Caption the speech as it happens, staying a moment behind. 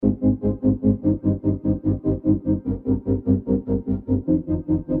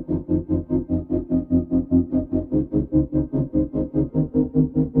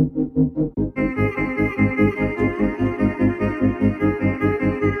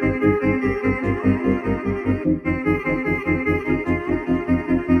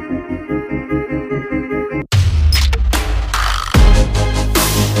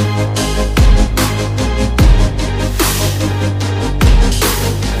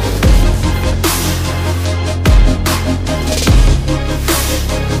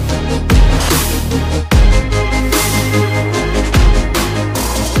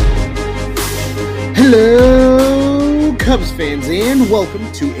fans, and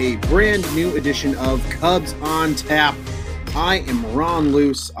welcome to a brand new edition of Cubs on Tap. I am Ron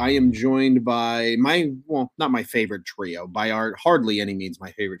Luce. I am joined by not my favorite trio, by hardly any means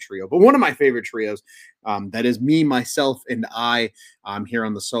my favorite trio, but one of my favorite trios. That is me, myself, and I'm here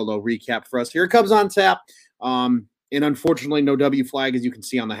on the solo recap for us here at Cubs on Tap. And unfortunately, no W flag, as you can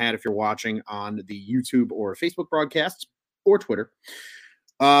see on the hat if you're watching on the YouTube or Facebook broadcasts or Twitter.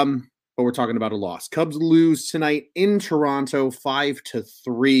 But we're talking about a loss. Cubs lose tonight in Toronto,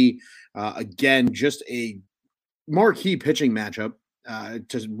 5-3. Again, just a marquee pitching matchup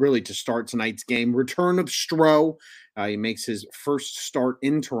to start tonight's game. Return of Stroh. He makes his first start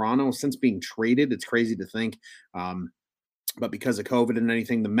in Toronto since being traded. It's crazy to think. But because of COVID and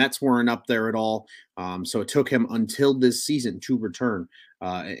anything, the Mets weren't up there at all. So it took him until this season to return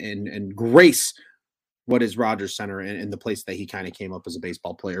and grace what is Rogers Center and the place that he kind of came up as a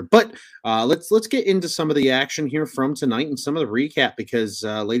baseball player. But let's get into some of the action here from tonight and some of the recap because,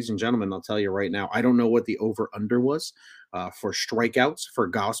 ladies and gentlemen, I'll tell you right now, I don't know what the over-under was for strikeouts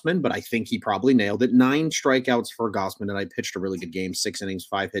for Gausman, but I think he probably nailed it. 9 strikeouts for Gausman, and I pitched a really good game, 6 innings,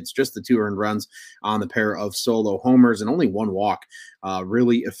 5 hits, just the 2 earned runs on the pair of solo homers and only 1 walk.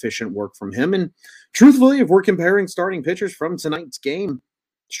 Really efficient work from him. And truthfully, if we're comparing starting pitchers from tonight's game,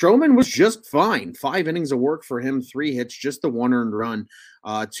 Stroman was just fine. 5 innings of work for him, 3 hits, just the 1 earned run,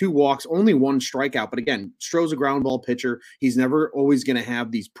 2 walks, only 1 strikeout. But again, Stroh's a ground ball pitcher. He's never always going to have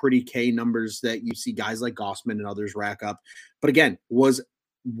these pretty K numbers that you see guys like Gausman and others rack up. But again, was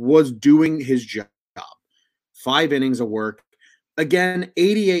doing his job. 5 innings of work. Again,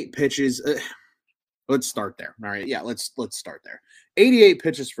 88 pitches. Let's start there. All right. Yeah, let's start there. 88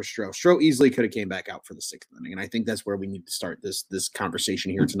 pitches for Stroh. Stroh easily could have came back out for the 6th inning. And I think that's where we need to start this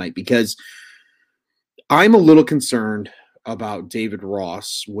conversation here tonight, because I'm a little concerned about David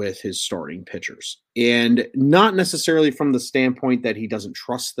Ross with his starting pitchers, and not necessarily from the standpoint that he doesn't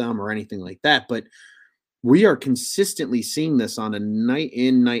trust them or anything like that, but we are consistently seeing this on a night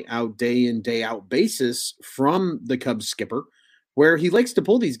in, night out, day in, day out basis from the Cubs skipper, where he likes to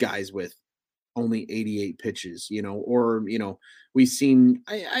pull these guys with only 88 pitches, or, we've seen,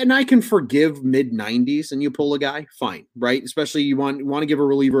 and I can forgive mid 90s and you pull a guy, fine, right? Especially you want to give a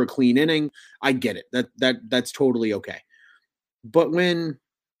reliever a clean inning. I get it. That's totally okay. But when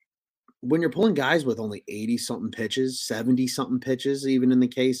you're pulling guys with only 80 something pitches, 70 something pitches, even in the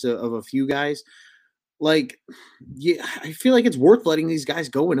case of a few guys, I feel like it's worth letting these guys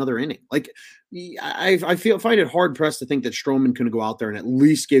go another inning. I find it hard pressed to think that Stroman can go out there and at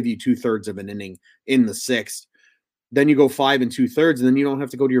least give you 2/3 of an inning in the 6th. Then you go 5 2/3, and then you don't have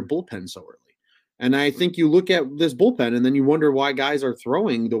to go to your bullpen so early. And I think you look at this bullpen, and then you wonder why guys are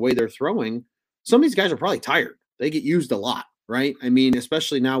throwing the way they're throwing. Some of these guys are probably tired. They get used a lot, right? I mean,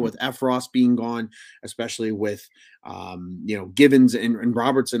 especially now with Efros being gone, especially with Givens and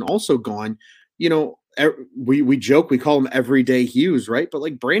Robertson also gone. We joke, we call him everyday Hughes, right? But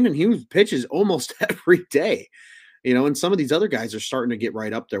like Brandon Hughes pitches almost every day, and some of these other guys are starting to get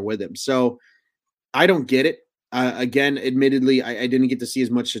right up there with him. So I don't get it. Again, admittedly, I didn't get to see as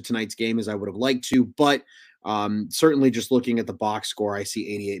much of tonight's game as I would have liked to, but certainly just looking at the box score, I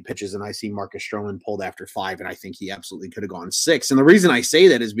see 88 pitches and I see Marcus Stroman pulled after 5, and I think he absolutely could have gone 6. And the reason I say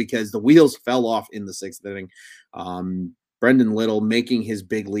that is because the wheels fell off in the 6th inning. Brendan Little making his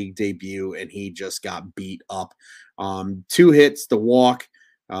big league debut, and he just got beat up. 2 hits, the walk,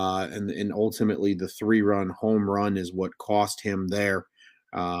 and ultimately the 3-run home run is what cost him there.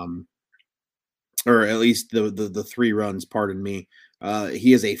 Or at least the 3 runs, pardon me.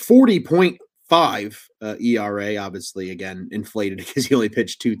 He has a 40.5 ERA, obviously, again, inflated because he only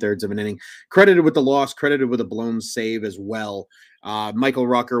pitched 2/3 of an inning. Credited with the loss, credited with a blown save as well. Michael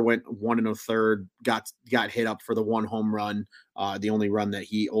Rucker went 1 1/3, got hit up for the 1 home run, the only run that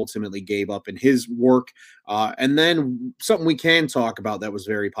he ultimately gave up in his work. And then something we can talk about that was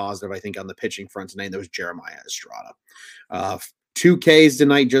very positive, I think, on the pitching front tonight, that was Jeremiah Estrada. 2 Ks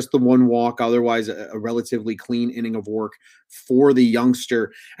tonight, just the 1 walk. Otherwise, a relatively clean inning of work for the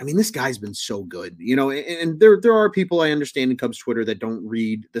youngster. I mean, this guy's been so good, and there are people I understand in Cubs Twitter that don't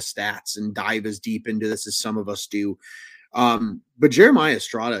read the stats and dive as deep into this as some of us do. But Jeremiah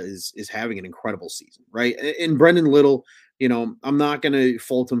Estrada is having an incredible season, right? And Brendan Little, I'm not going to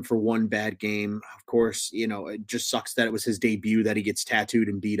fault him for 1 bad game. Of course, it just sucks that it was his debut that he gets tattooed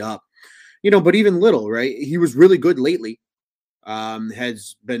and beat up, but even Little, right? He was really good lately.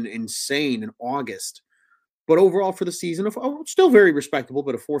 Has been insane in August, but overall for the season, still very respectable,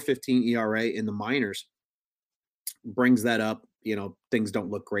 but a 4.15 ERA in the minors brings that up. Things don't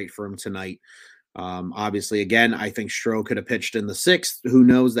look great for him tonight. Obviously, again, I think Stroh could have pitched in the 6th. Who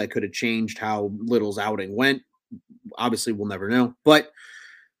knows? That could have changed how Little's outing went. Obviously, we'll never know. But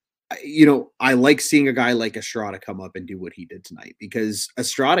I like seeing a guy like Estrada come up and do what he did tonight because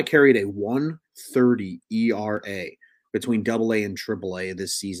Estrada carried a 130 ERA between double A and triple A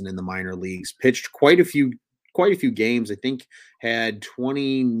this season in the minor leagues. Pitched quite a few games. I think had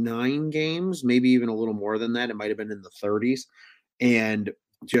 29 games, maybe even a little more than that. It might have been in the 30s. And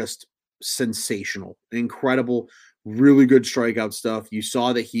just sensational, incredible, really good strikeout stuff. You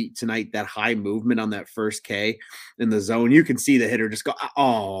saw the heat tonight, that high movement on that first K in the zone. You can see the hitter just go,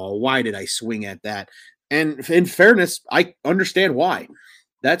 "Oh, why did I swing at that?" And in fairness, I understand why.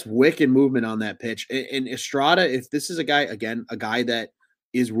 That's wicked movement on that pitch. And Estrada, if this is a guy, again, a guy that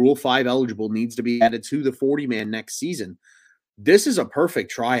is Rule 5 eligible, needs to be added to the 40 man next season. This is a perfect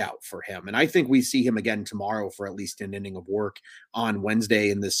tryout for him. And I think we see him again tomorrow for at least an inning of work on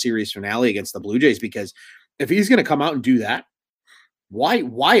Wednesday in the series finale against the Blue Jays, because if he's going to come out and do that,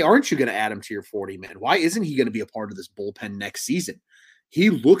 why aren't you going to add him to your 40 man? Why isn't he going to be a part of this bullpen next season?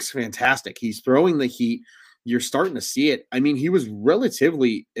 He looks fantastic. He's throwing the heat. You're starting to see it. I mean, he was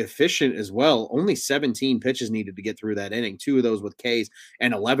relatively efficient as well. Only 17 pitches needed to get through that inning, 2 of those with Ks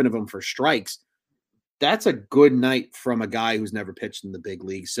and 11 of them for strikes. That's a good night from a guy who's never pitched in the big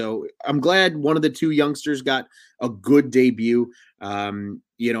league. So I'm glad one of the 2 youngsters got a good debut. And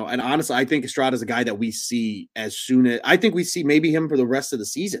honestly, I think Estrada's a guy that we see I think we see maybe him for the rest of the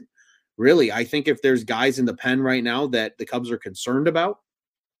season. Really, I think if there's guys in the pen right now that the Cubs are concerned about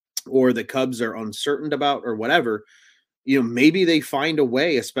or the Cubs are uncertain about or whatever, maybe they find a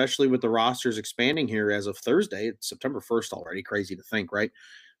way, especially with the rosters expanding here as of Thursday. It's September 1st already. Crazy to think, right?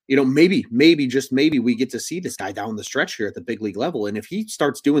 Maybe, just maybe we get to see this guy down the stretch here at the big league level. And if he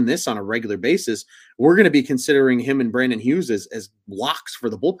starts doing this on a regular basis, we're going to be considering him and Brandon Hughes as locks for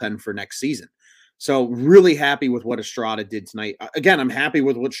the bullpen for next season. So really happy with what Estrada did tonight. Again, I'm happy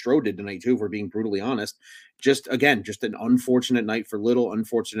with what Stroh did tonight too, for being brutally honest. Just an unfortunate night for Little,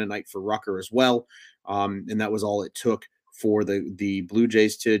 unfortunate night for Rucker as well. And that was all it took for the Blue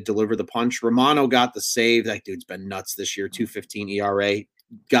Jays to deliver the punch. Romano got the save. That dude's been nuts this year, 2.15 ERA.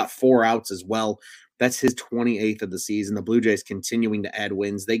 Got 4 outs as well. That's his 28th of the season. The Blue Jays continuing to add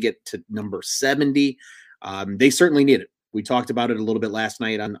wins. They get to number 70. They certainly need it. We talked about it a little bit last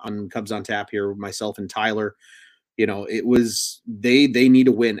night on Cubs on Tap here, myself and Tyler. It was they need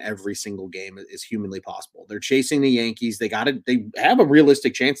to win every single game as humanly possible. They're chasing the Yankees. They have a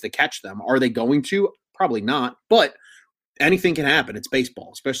realistic chance to catch them. Are they going to? Probably not, but anything can happen. It's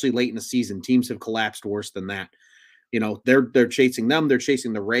baseball, especially late in the season. Teams have collapsed worse than that. They're chasing them. They're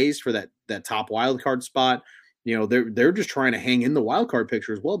chasing the Rays for that top wild card spot. They're just trying to hang in the wild card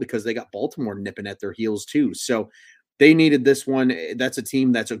picture as well because they got Baltimore nipping at their heels too. So they needed this one. That's a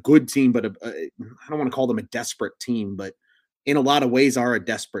team that's a good team, but I don't want to call them a desperate team, but in a lot of ways are a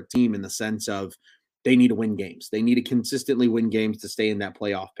desperate team in the sense of they need to win games. They need to consistently win games to stay in that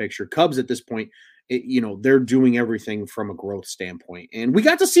playoff picture. Cubs at this point, they're doing everything from a growth standpoint. And we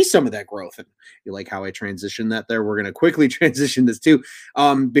got to see some of that growth. And you like how I transitioned that there? We're going to quickly transition this too,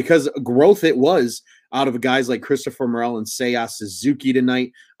 because growth it was out of guys like Christopher Morel and Seiya Suzuki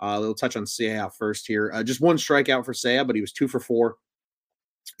tonight. We'll touch on Seiya first here. Just 1 strikeout for Seiya, but he was 2 for 4.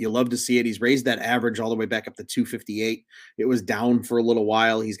 You love to see it. He's raised that average all the way back up to 258. It was down for a little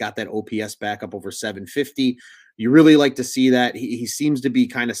while. He's got that OPS back up over 750. You really like to see that. He seems to be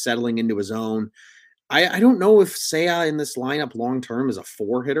kind of settling into his own. I don't know if Seiya in this lineup long-term is a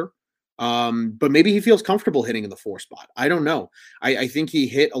 4 hitter, but maybe he feels comfortable hitting in the 4 spot. I don't know. I think he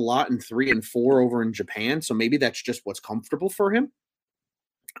hit a lot in 3 and 4 over in Japan, so maybe that's just what's comfortable for him.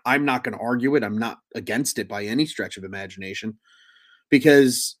 I'm not going to argue it. I'm not against it by any stretch of imagination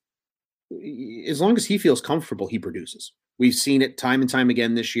because as long as he feels comfortable, he produces. We've seen it time and time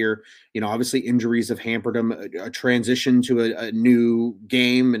again this year. Obviously injuries have hampered him, a transition to a new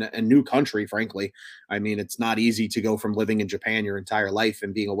game and a new country, frankly. I mean, it's not easy to go from living in Japan your entire life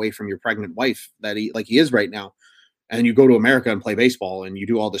and being away from your pregnant wife like he is right now. And you go to America and play baseball and you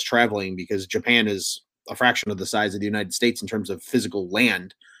do all this traveling because Japan is a fraction of the size of the United States in terms of physical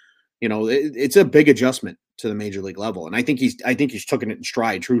land. It's a big adjustment to the major league level. And I think he's taken it in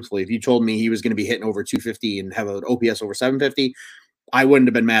stride, truthfully. If you told me he was going to be hitting over 250 and have an OPS over 750, I wouldn't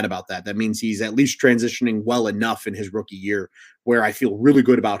have been mad about that. That means he's at least transitioning well enough in his rookie year where I feel really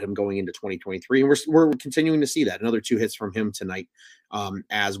good about him going into 2023. And we're continuing to see that. Another 2 hits from him tonight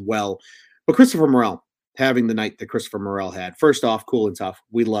as well. But Christopher Morel having the night that Christopher Morel had. First off, cool and tough.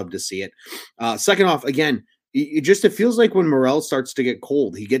 We love to see it. Second off, again, it feels like when Morel starts to get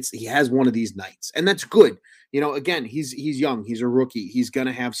cold, he has one of these nights, and that's good. Again, he's young, he's a rookie, he's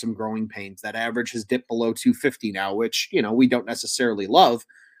gonna have some growing pains. That average has dipped below 250 now, which we don't necessarily love.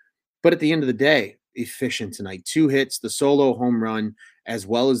 But at the end of the day, efficient tonight. 2 hits, the solo home run, as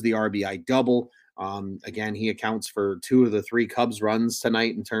well as the RBI double. Again, he accounts for 2 of the 3 Cubs runs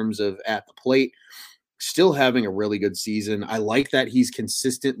tonight in terms of at the plate. Still having a really good season. I like that he's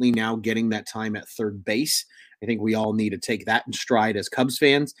consistently now getting that time at third base. I think we all need to take that in stride as Cubs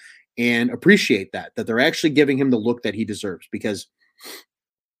fans and appreciate that they're actually giving him the look that he deserves, because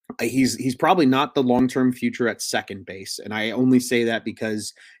he's probably not the long-term future at second base. And I only say that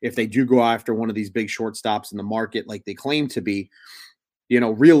because if they do go after one of these big shortstops in the market like they claim to be,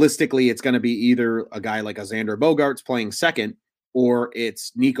 realistically, it's going to be either a guy like a Xander Bogaerts playing second, or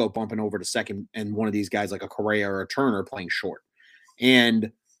it's Nico bumping over to second and one of these guys like a Correa or a Turner playing short.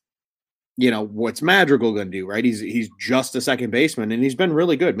 And what's Madrigal going to do, right? He's just a second baseman, and he's been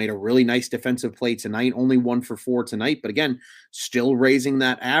really good. Made a really nice defensive play tonight, only 1 for 4 tonight, but again, still raising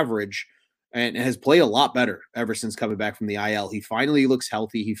that average and has played a lot better ever since coming back from the IL. He finally looks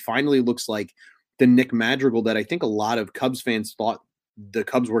healthy. He finally looks like the Nick Madrigal that I think a lot of Cubs fans thought the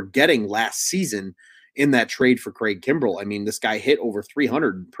Cubs were getting last season in that trade for Craig Kimbrell. I mean, this guy hit over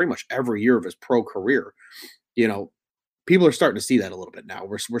 300 pretty much every year of his pro career. People are starting to see that a little bit now.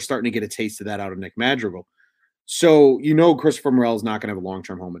 We're starting to get a taste of that out of Nick Madrigal. So, Christopher Morel is not going to have a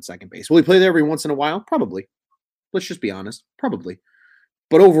long-term home at second base. Will he play there every once in a while? Probably. Let's just be honest. Probably.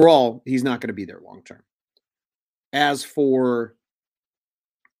 But overall, he's not going to be there long-term. As for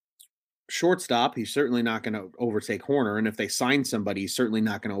shortstop, he's certainly not going to overtake Hoerner. And if they sign somebody, he's certainly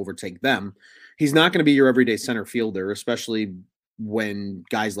not going to overtake them. He's not going to be your everyday center fielder, especially when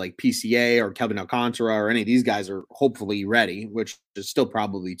guys like PCA or Kelvin Alcantara or any of these guys are hopefully ready, which is still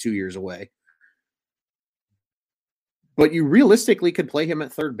probably 2 years away. But you realistically could play him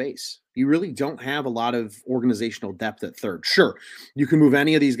at third base. You really don't have a lot of organizational depth at third. Sure, you can move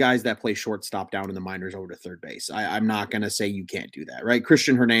any of these guys that play shortstop down in the minors over to third base. I'm not going to say you can't do that, right?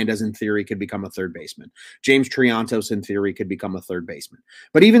 Christian Hernandez, in theory, could become a third baseman. James Triantos, in theory, could become a third baseman.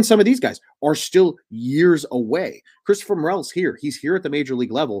 But even some of these guys are still years away. Christopher Morel's here. He's here at the major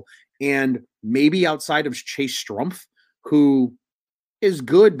league level. And maybe outside of Chase Strumpf, who is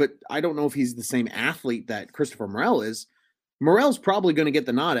good, but I don't know if he's the same athlete that Christopher Morel is. Morel's probably going to get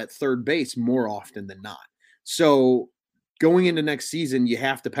the nod at third base more often than not. So going into next season, you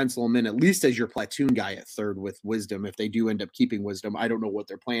have to pencil him in at least as your platoon guy at third with Wisdom. If they do end up keeping Wisdom, I don't know what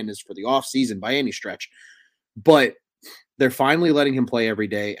their plan is for the offseason by any stretch, but they're finally letting him play every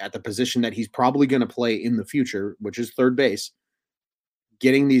day at the position that he's probably going to play in the future, which is third base.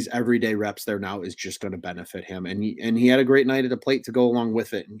 Getting these everyday reps there now is just going to benefit him. And he had a great night at the plate to go along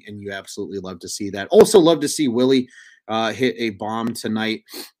with it. And you absolutely love to see that. Also love to see Willie hit a bomb tonight.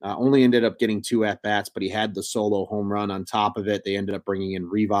 Only ended up getting 2 at-bats, but he had the solo home run on top of it. They ended up bringing in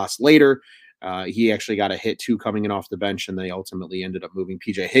Rivas later. He actually got a hit too coming in off the bench, and they ultimately ended up moving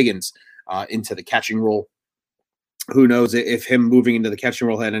PJ Higgins into the catching role. Who knows if him moving into the catching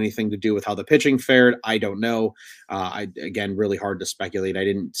role had anything to do with how the pitching fared? I don't know. Again, really hard to speculate. I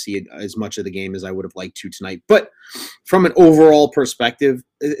didn't see as much of the game as I would have liked to tonight. But from an overall perspective,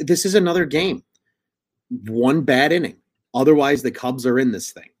 this is another game. 1 bad inning. Otherwise, the Cubs are in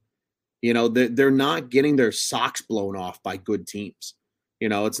this thing. They're not getting their socks blown off by good teams.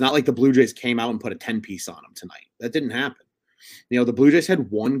 It's not like the Blue Jays came out and put a 10-piece on them tonight. That didn't happen. The Blue Jays had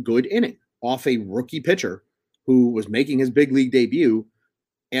 1 good inning off a rookie pitcher who was making his big league debut,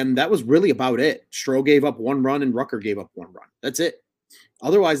 and that was really about it. Stroh gave up 1 run and Rucker gave up 1 run. That's it.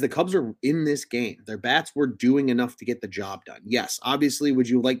 Otherwise, the Cubs are in this game. Their bats were doing enough to get the job done. Yes, obviously, would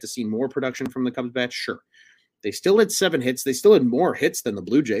you like to see more production from the Cubs bats? Sure. They still had 7 hits. They still had more hits than the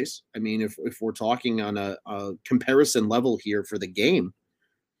Blue Jays. I mean, if we're talking on a comparison level here for the game,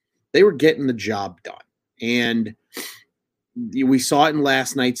 they were getting the job done. And we saw it in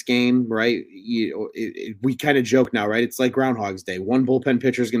last night's game, right? We kind of joke now, right? It's like Groundhog's Day. 1 bullpen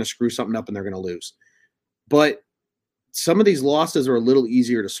pitcher is going to screw something up and they're going to lose. But some of these losses are a little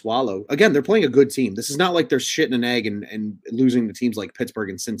easier to swallow. Again, they're playing a good team. This is not like they're shitting an egg and losing to teams like Pittsburgh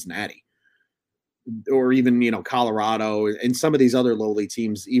and Cincinnati, or even, Colorado and some of these other lowly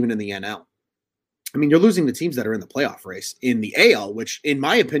teams, even in the NL. I mean, you're losing the teams that are in the playoff race in the AL, which in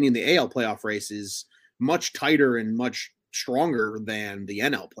my opinion, the AL playoff race is much tighter and much stronger than the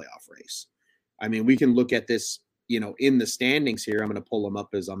NL playoff race. I mean, we can look at this, in the standings here. I'm going to pull them up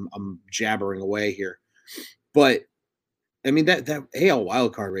as I'm jabbering away here. But I mean, that AL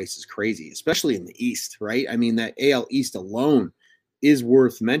wildcard race is crazy, especially in the East, right? I mean, that AL East alone is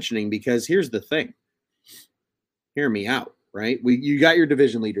worth mentioning because here's the thing. Hear me out, right? You got your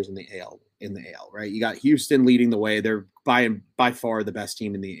division leaders in the AL, right? You got Houston leading the way. They're by far the best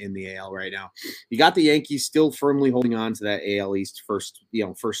team in the AL right now. You got the Yankees still firmly holding on to that AL East first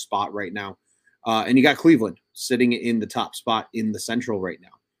spot right now. And you got Cleveland sitting in the top spot in the Central right now.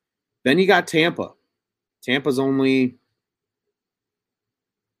 Then you got Tampa. Tampa's only,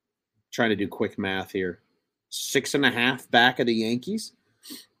 trying to do quick math here, 6.5 back of the Yankees.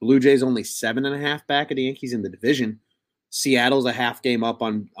 Blue Jays only 7.5 back of the Yankees in the division. Seattle's a half game up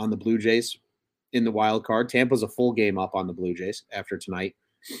on the Blue Jays in the wild card. Tampa's a full game up on the Blue Jays after tonight.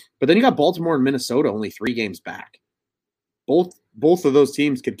 But then you got Baltimore and Minnesota only 3 games back. Both of those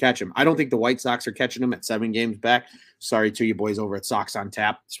teams could catch them. I don't think the White Sox are catching them at 7 games back. Sorry to you boys over at Sox on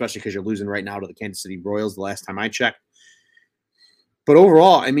Tap, especially because you're losing right now to the Kansas City Royals the last time I checked. But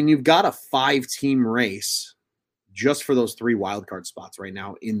overall, I mean, you've got a 5-team race just for those 3 wildcard spots right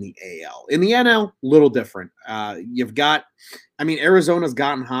now in the AL. In the NL, a little different. You've got, I mean, Arizona's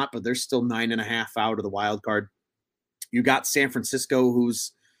gotten hot, but they're still 9.5 out of the wild card. You got San Francisco,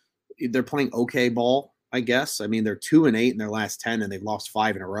 they're playing okay ball, I guess. I mean, they're 2-8 in their last 10, and they've lost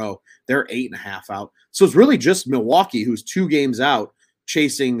 5 in a row. They're 8.5 out. So it's really just Milwaukee, who's 2 games out,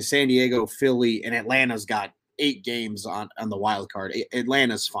 chasing San Diego, Philly, and Atlanta's got 8 games on the wild card.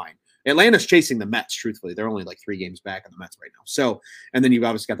 Atlanta's fine. Atlanta's chasing the Mets, truthfully. They're only like 3 games back on the Mets right now. So, and then you've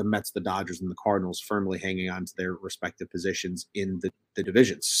obviously got the Mets, the Dodgers, and the Cardinals firmly hanging on to their respective positions in the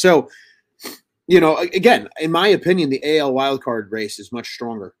divisions. So, you know, again, in my opinion, the AL wildcard race is much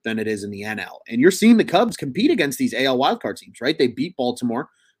stronger than it is in the NL. And you're seeing the Cubs compete against these AL wildcard teams, right? They beat Baltimore.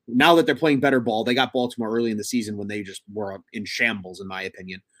 Now that they're playing better ball, they got Baltimore early in the season when they just were in shambles, in my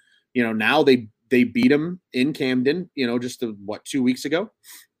opinion. You know, now they beat them in Camden, you know, just 2 weeks ago.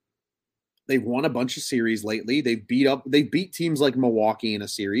 They've won a bunch of series lately. They beat teams like Milwaukee in a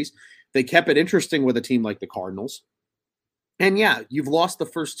series. They kept it interesting with a team like the Cardinals. And yeah, you've lost the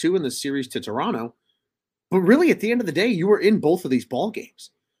first 2 in the series to Toronto. But really, at the end of the day, you were in both of these ball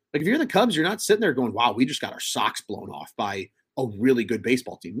games. Like, if you're the Cubs, you're not sitting there going, wow, we just got our socks blown off by a really good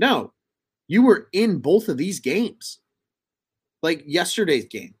baseball team. No, you were in both of these games. Like yesterday's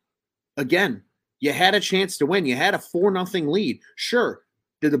game. Again, you had a chance to win. You had a 4-0 lead. Sure.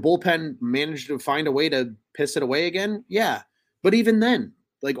 Did the bullpen manage to find a way to piss it away again? Yeah. But even then,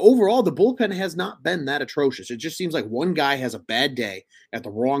 like, overall, the bullpen has not been that atrocious. It just seems like one guy has a bad day at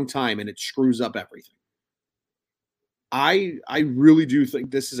the wrong time and it screws up everything. I really do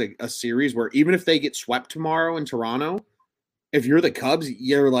think this is a series where even if they get swept tomorrow in Toronto, if you're the Cubs,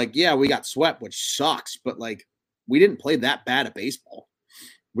 you're like, yeah, we got swept, which sucks. But, like, we didn't play that bad at baseball.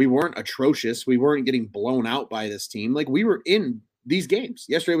 We weren't atrocious. We weren't getting blown out by this team. Like, we were in these games.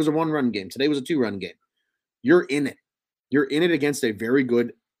 Yesterday was a 1-run game. Today was a 2-run game. You're in it. You're in it against a very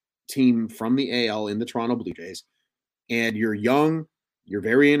good team from the AL in the Toronto Blue Jays. And you're young. You're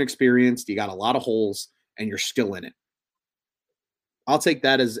very inexperienced. You got a lot of holes, and you're still in it. I'll take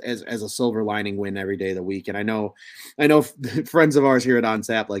that as a silver lining win every day of the week. And I know friends of ours here at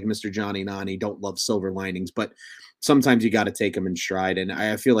OnTap, like Mr. Johnny Nani, don't love silver linings, but sometimes you got to take them in stride. And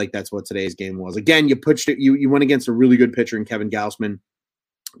I feel like that's what today's game was. Again, you pitched it. You went against a really good pitcher in Kevin Gausman.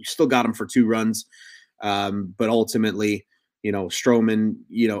 You still got him for 2 runs. But ultimately, you know, Stroman,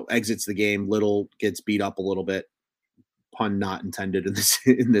 you know, exits the game. Little gets beat up a little bit. Pun not intended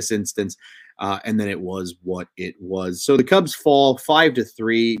in this instance. And then it was what it was. So the Cubs fall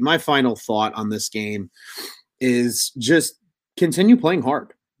 5-3. My final thought on this game is just continue playing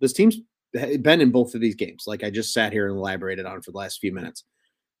hard. This team's been in both of these games, like I just sat here and elaborated on for the last few minutes.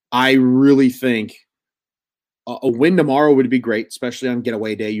 I really think a win tomorrow would be great, especially on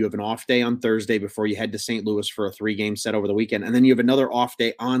getaway day. You have an off day on Thursday before you head to St. Louis for a 3-game set over the weekend. And then you have another off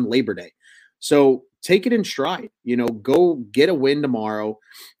day on Labor Day. So take it in stride, you know, go get a win tomorrow,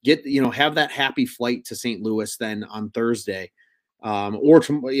 have that happy flight to St. Louis then on Thursday. They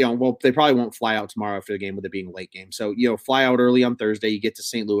probably won't fly out tomorrow after the game with it being a late game. So, you know, fly out early on Thursday. You get to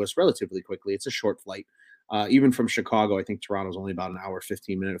St. Louis relatively quickly. It's a short flight. Even from Chicago, I think Toronto's only about an hour,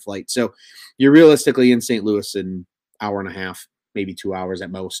 15-minute flight. So you're realistically in St. Louis in an hour and a half, maybe 2 hours at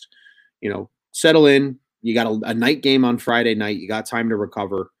most. You know, settle in. You got a night game on Friday night. You got time to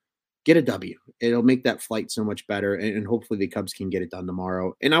recover. Get a W. It'll make that flight so much better, and hopefully the Cubs can get it done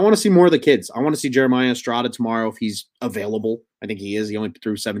tomorrow. And I want to see more of the kids. I want to see Jeremiah Estrada tomorrow if he's available. I think he is. He only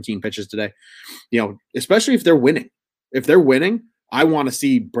threw 17 pitches today. You know, especially if they're winning. If they're winning, I want to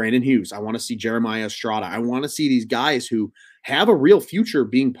see Brandon Hughes. I want to see Jeremiah Estrada. I want to see these guys who have a real future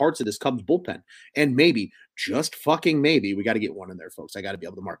being parts of this Cubs bullpen. And maybe, just fucking maybe, we got to get one in there, folks. I got to be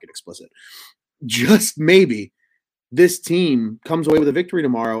able to market explicit. Just maybe this team comes away with a victory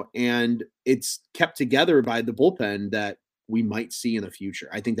tomorrow and it's kept together by the bullpen that we might see in the future.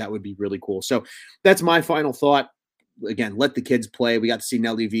 I think that would be really cool. So that's my final thought. Again, let the kids play. We got to see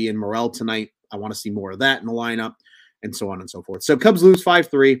Nelly V and Morel tonight. I want to see more of that in the lineup and so on and so forth. So Cubs lose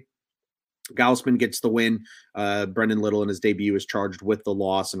 5-3. Gausman gets the win. Brendan Little in his debut is charged with the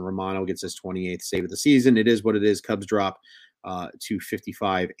loss, and Romano gets his 28th save of the season. It is what it is. Cubs drop to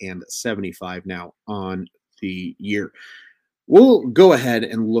 55 and 75 now on the year. We'll go ahead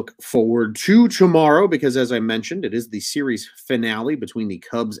and look forward to tomorrow because, as I mentioned, it is the series finale between the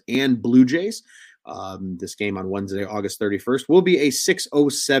Cubs and Blue Jays. This game on Wednesday, August 31st, will be a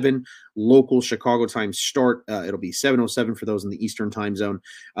 6:07 local Chicago time start. It'll be 7:07 for those in the Eastern time zone.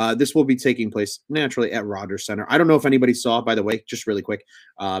 This will be taking place naturally at Rogers Center. I don't know if anybody saw, by the way, just really quick,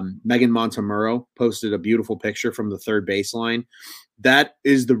 Megan Montemurro posted a beautiful picture from the third baseline. That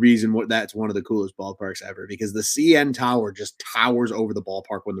is the reason that's one of the coolest ballparks ever, because the CN Tower just towers over the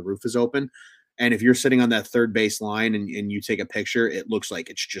ballpark when the roof is open. And if you're sitting on that third base line and you take a picture, it looks like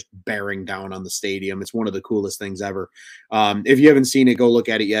it's just bearing down on the stadium. It's one of the coolest things ever. If you haven't seen it, go look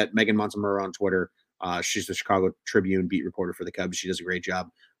at it yet. Megan Montemurro on Twitter. She's the Chicago Tribune beat reporter for the Cubs. She does a great job.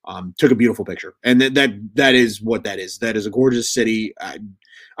 Took a beautiful picture. And that is what that is. That is a gorgeous city.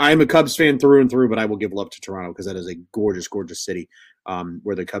 I'm a Cubs fan through and through, but I will give love to Toronto because that is a gorgeous, gorgeous city.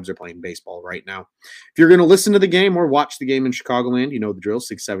 Where the Cubs are playing baseball right now. If you're going to listen to the game or watch the game in Chicagoland, you know the drill,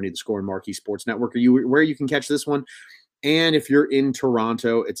 670 The Score and Marquee Sports Network, where you can catch this one. And if you're in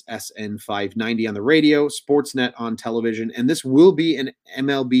Toronto, it's SN 590 on the radio, Sportsnet on television, and this will be an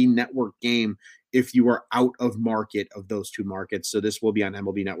MLB Network game if you are out of market of those two markets. So this will be on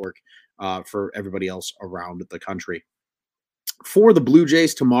MLB Network for everybody else around the country. For the Blue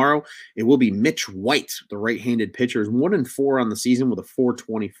Jays tomorrow, it will be Mitch White, the right-handed pitcher, is 1-4 on the season with a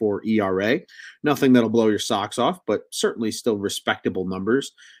 4.24 ERA. Nothing that'll blow your socks off, but certainly still respectable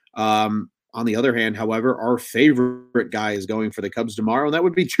numbers. On the other hand, however, our favorite guy is going for the Cubs tomorrow, and that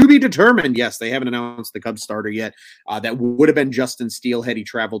would be to be determined. Yes, they haven't announced the Cubs starter yet. That would have been Justin Steele had he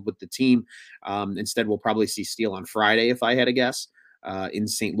traveled with the team. Instead, we'll probably see Steele on Friday, if I had to guess. In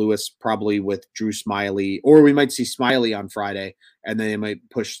St. Louis, probably with Drew Smyly, or we might see Smyly on Friday, and then they might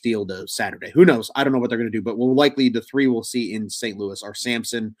push Steele to Saturday. Who knows? I don't know what they're going to do, but we'll likely the three we'll see in St. Louis are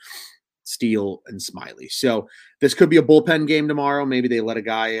Sampson, Steele, and Smyly. So this could be a bullpen game tomorrow. Maybe they let a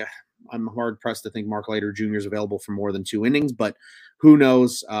guy. I'm hard pressed to think Mark Leiter Jr. is available for more than 2 innings, but who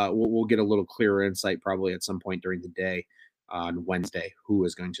knows? We'll get a little clearer insight probably at some point during the day on Wednesday who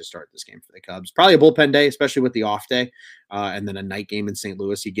is going to start this game for the Cubs. Probably a bullpen day, especially with the off day, and then a night game in St.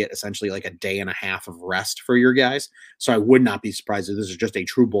 Louis. You get essentially like a day and a half of rest for your guys. So I would not be surprised if this is just a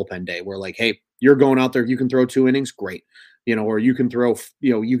true bullpen day where like, hey, you're going out there, you can throw 2 innings, great. Or you can throw,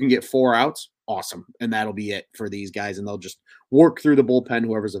 you can get 4 outs, awesome. And that'll be it for these guys. And they'll just work through the bullpen,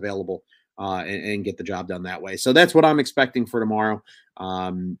 whoever's available, and get the job done that way. So that's what I'm expecting for tomorrow.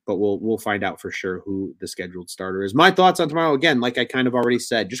 But we'll find out for sure who the scheduled starter is. My thoughts on tomorrow, again, like I kind of already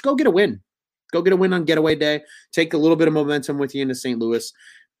said, just go get a win. Go get a win on getaway day. Take a little bit of momentum with you into St. Louis.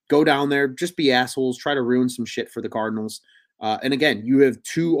 Go down there. Just be assholes. Try to ruin some shit for the Cardinals. And again, you have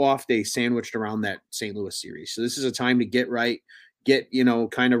 2 off days sandwiched around that St. Louis series. So this is a time to get right, get,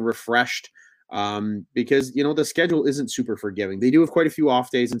 kind of refreshed. Because, the schedule isn't super forgiving. They do have quite a few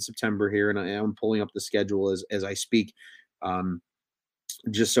off days in September here, and I'm pulling up the schedule as I speak,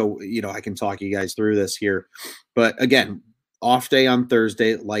 just so, I can talk you guys through this here. But again, off day on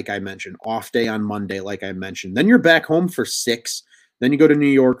Thursday, like I mentioned, off day on Monday, like I mentioned. Then you're back home for 6. Then you go to New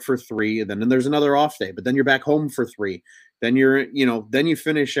York for 3, and then there's another off day, but then you're back home for 3. Then then you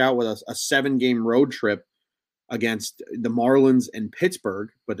finish out with a 7-game road trip against the Marlins and Pittsburgh,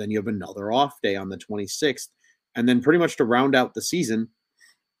 but then you have another off day on the 26th. And then pretty much to round out the season,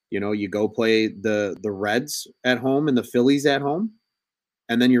 you go play the Reds at home and the Phillies at home,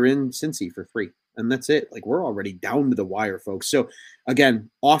 and then you're in Cincy for 3. And that's it. Like, we're already down to the wire, folks. So again,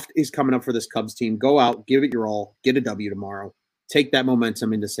 off is coming up for this Cubs team. Go out, give it your all, get a W tomorrow, take that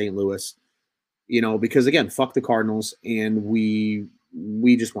momentum into St. Louis, because again, fuck the Cardinals, and we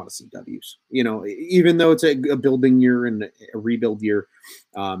just want to see W's, even though it's a building year and a rebuild year.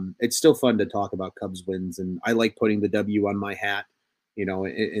 It's still fun to talk about Cubs wins, and I like putting the W on my hat,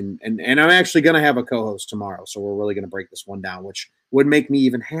 and I'm actually going to have a co-host tomorrow. So we're really going to break this one down, which would make me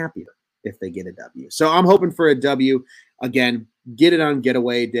even happier if they get a W. So I'm hoping for a W. Again, get it on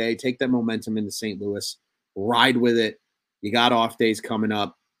getaway day, take that momentum into St. Louis, ride with it. You got off days coming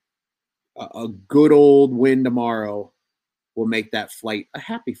up. A good old win tomorrow will make that flight a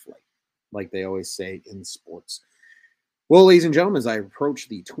happy flight, like they always say in sports. Well, ladies and gentlemen, as I approach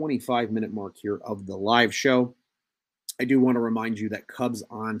the 25-minute mark here of the live show, I do want to remind you that Cubs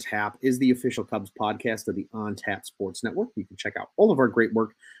on Tap is the official Cubs podcast of the On Tap Sports Network. You can check out all of our great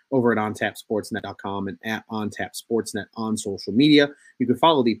work over at ontapsportsnet.com and at ontapsportsnet on social media. You can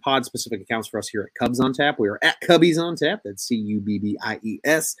follow the pod-specific accounts for us here at Cubs on Tap. We are at Cubbies on Tap. That's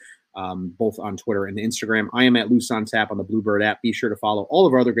Cubbies both on Twitter and Instagram. I am at Loose on Tap on the Bluebird app. Be sure to follow all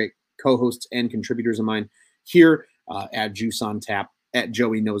of our other great co-hosts and contributors of mine here at Juice on Tap, at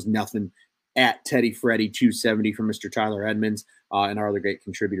Joey Knows Nothing, at Teddy Freddy 270 from Mr. Tyler Edmonds, and our other great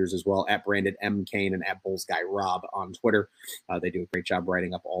contributors as well, at Brandon M. Kane and at Bulls Guy Rob on Twitter. They do a great job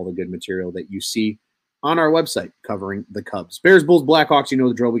writing up all the good material that you see on our website covering the Cubs. Bears, Bulls, Blackhawks, you know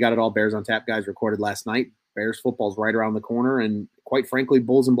the drill. We got it all. Bears on Tap, guys, recorded last night. Bears football's right around the corner, and quite frankly,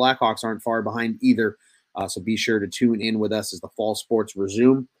 Bulls and Blackhawks aren't far behind either. So be sure to tune in with us as the fall sports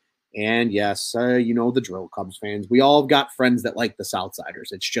resume. And yes, you know the drill, Cubs fans. We all got friends that like the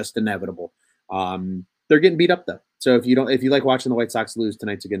Southsiders. It's just inevitable. They're getting beat up though. So if you like watching the White Sox lose,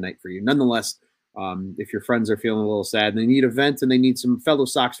 tonight's a good night for you. Nonetheless, if your friends are feeling a little sad and they need a vent and they need some fellow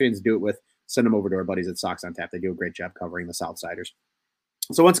Sox fans to do it with, send them over to our buddies at Sox on Tap. They do a great job covering the Southsiders.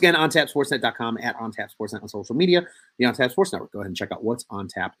 So once again, ontapsportsnet.com, at ontapsportsnet on social media, the On Tap Sports Network. Go ahead and check out what's on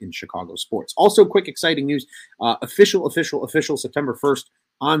tap in Chicago sports. Also, quick, exciting news. Official September 1st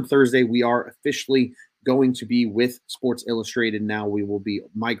on Thursday, we are officially going to be with Sports Illustrated now. We will be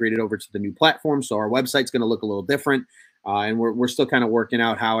migrated over to the new platform, so our website's going to look a little different. And we're still kind of working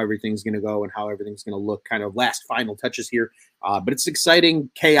out how everything's going to go and how everything's going to look, kind of last final touches here. But it's an exciting,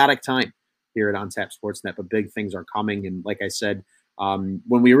 chaotic time here at On Tap Sportsnet, but big things are coming. And like I said,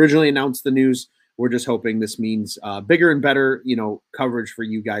 when we originally announced the news, we're just hoping this means bigger and better, coverage for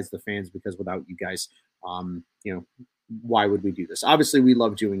you guys, the fans, because without you guys, why would we do this? Obviously, we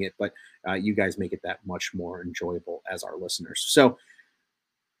love doing it, but you guys make it that much more enjoyable as our listeners. So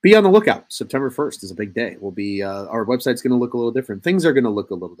be on the lookout. September 1st is a big day. We'll be our website's going to look a little different. Things are going to look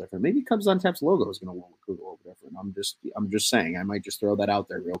a little different. Maybe Cubs on Tap's logo is going to look a little different. I'm just saying. I might just throw that out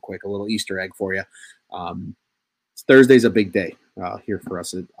there real quick, a little Easter egg for you. Thursday's a big day here for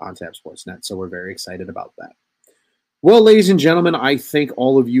us at On Tap Sportsnet, so we're very excited about that. Well, ladies and gentlemen, I thank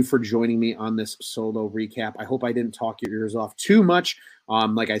all of you for joining me on this solo recap. I hope I didn't talk your ears off too much.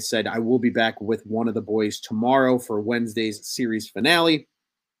 Like I said, I will be back with one of the boys tomorrow for Wednesday's series finale.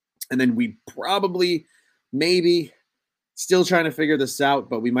 And then we probably, maybe, still trying to figure this out,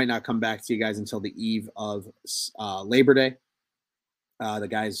 but we might not come back to you guys until the eve of Labor Day. The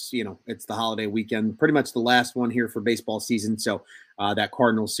guys, it's the holiday weekend, pretty much the last one here for baseball season. So that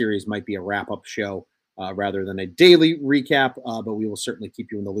Cardinals series might be a wrap-up show rather than a daily recap, but we will certainly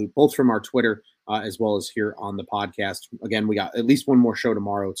keep you in the loop, both from our Twitter as well as here on the podcast. Again, we got at least one more show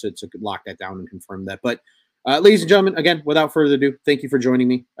tomorrow to lock that down and confirm that. But ladies and gentlemen, again, without further ado, thank you for joining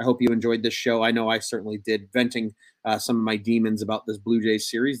me. I hope you enjoyed this show. I know I certainly did, venting some of my demons about this Blue Jays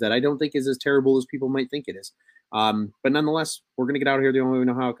series that I don't think is as terrible as people might think it is. But nonetheless, we're going to get out of here the only way we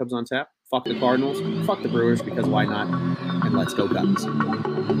know how. It Cubs on Tap. Fuck the Cardinals. Fuck the Brewers, because why not? And let's go Cubs.